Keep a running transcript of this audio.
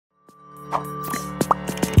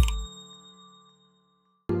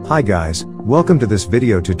Hi guys, welcome to this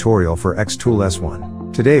video tutorial for xTool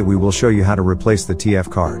S1. Today we will show you how to replace the TF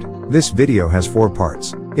card. This video has 4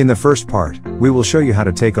 parts. In the first part, we will show you how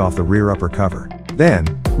to take off the rear upper cover. Then,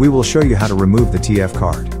 we will show you how to remove the TF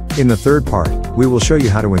card. In the third part, we will show you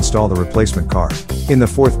how to install the replacement card. In the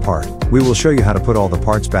fourth part, we will show you how to put all the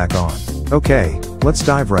parts back on. Okay, let's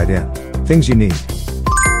dive right in. Things you need.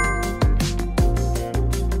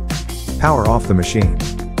 Power off the machine.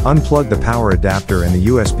 Unplug the power adapter and the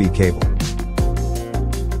USB cable.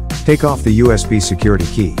 Take off the USB security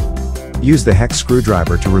key. Use the hex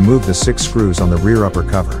screwdriver to remove the 6 screws on the rear upper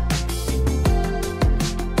cover.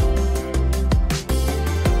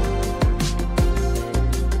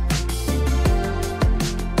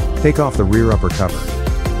 Take off the rear upper cover.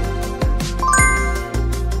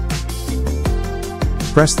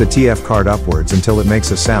 Press the TF card upwards until it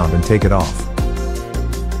makes a sound and take it off.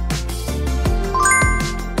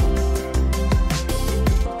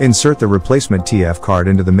 Insert the replacement TF card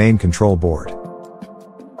into the main control board.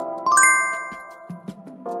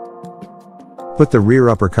 Put the rear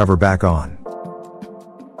upper cover back on.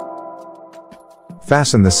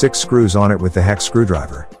 Fasten the 6 screws on it with the hex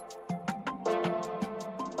screwdriver.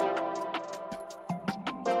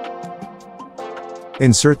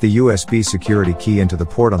 Insert the USB security key into the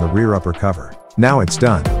port on the rear upper cover. Now it's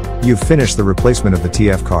done. You've finished the replacement of the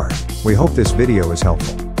TF card. We hope this video is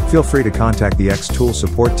helpful. Feel free to contact the xTool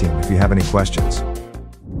support team if you have any questions.